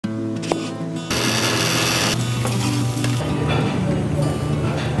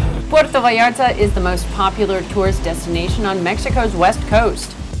Puerto Vallarta is the most popular tourist destination on Mexico's west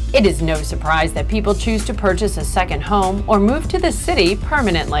coast. It is no surprise that people choose to purchase a second home or move to the city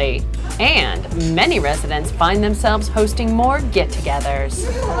permanently. And many residents find themselves hosting more get-togethers.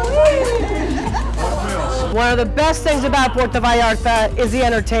 One of the best things about Puerto Vallarta is the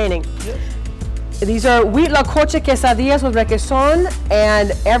entertaining. These are huitlacoche quesadillas with requesón,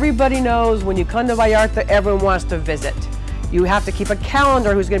 and everybody knows when you come to Vallarta, everyone wants to visit. You have to keep a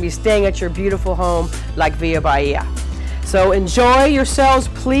calendar who's going to be staying at your beautiful home like Villa Bahia. So enjoy yourselves,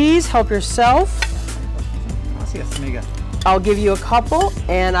 please help yourself. I'll give you a couple,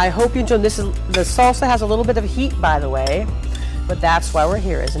 and I hope you enjoy. The salsa has a little bit of heat, by the way, but that's why we're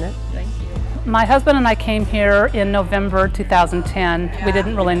here, isn't it? Thank you. My husband and I came here in November 2010. We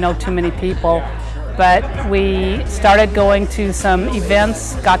didn't really know too many people, but we started going to some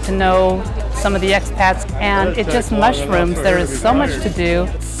events, got to know some of the expats, and it just mushrooms. There is so much to do,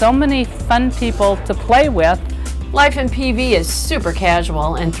 so many fun people to play with. Life in PV is super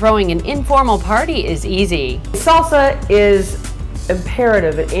casual, and throwing an informal party is easy. Salsa is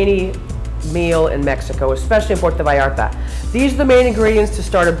imperative in any meal in Mexico, especially in Puerto Vallarta. These are the main ingredients to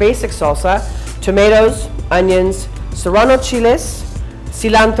start a basic salsa: tomatoes, onions, Serrano Chiles,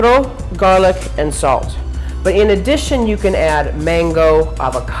 cilantro, garlic, and salt. But in addition, you can add mango,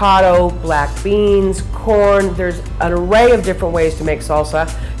 avocado, black beans, corn. There's an array of different ways to make salsa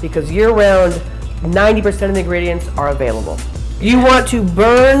because year-round, 90% of the ingredients are available. You want to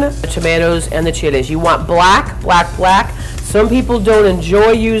burn the tomatoes and the chiles. You want black, black, black. Some people don't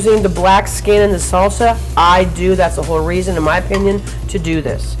enjoy using the black skin in the salsa. I do. That's the whole reason, in my opinion, to do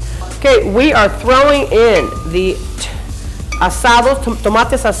this. Okay, we are throwing in the asados,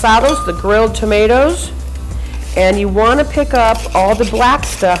 tomates asados, the grilled tomatoes. And you want to pick up all the black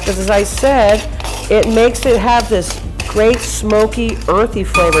stuff because, as I said, it makes it have this great smoky, earthy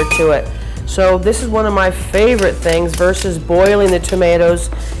flavor to it. So this is one of my favorite things versus boiling the tomatoes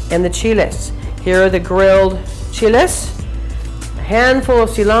and the chiles. Here are the grilled chiles. A handful of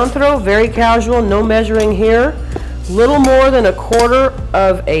cilantro, very casual, no measuring here. Little more than a quarter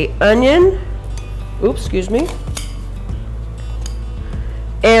of an onion. Oops, excuse me.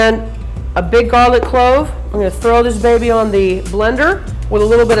 And a big garlic clove. I'm going to throw this baby on the blender with a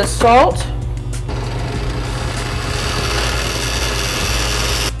little bit of salt.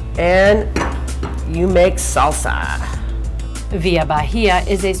 And you make salsa. Villa Bahia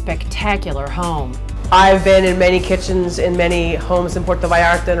is a spectacular home. I've been in many kitchens in many homes in Puerto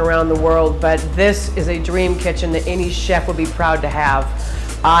Vallarta and around the world, but this is a dream kitchen that any chef would be proud to have.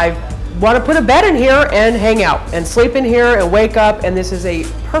 I want to put a bed in here and hang out and sleep in here and wake up, and this is a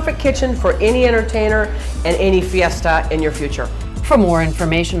perfect kitchen for any entertainer and any fiesta in your future. For more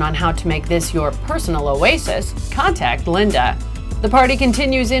information on how to make this your personal oasis, contact Linda. The party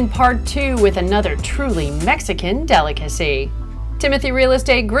continues in part 2 with another truly Mexican delicacy. Timothy Real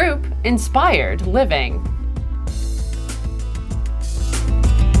Estate Group, inspired living.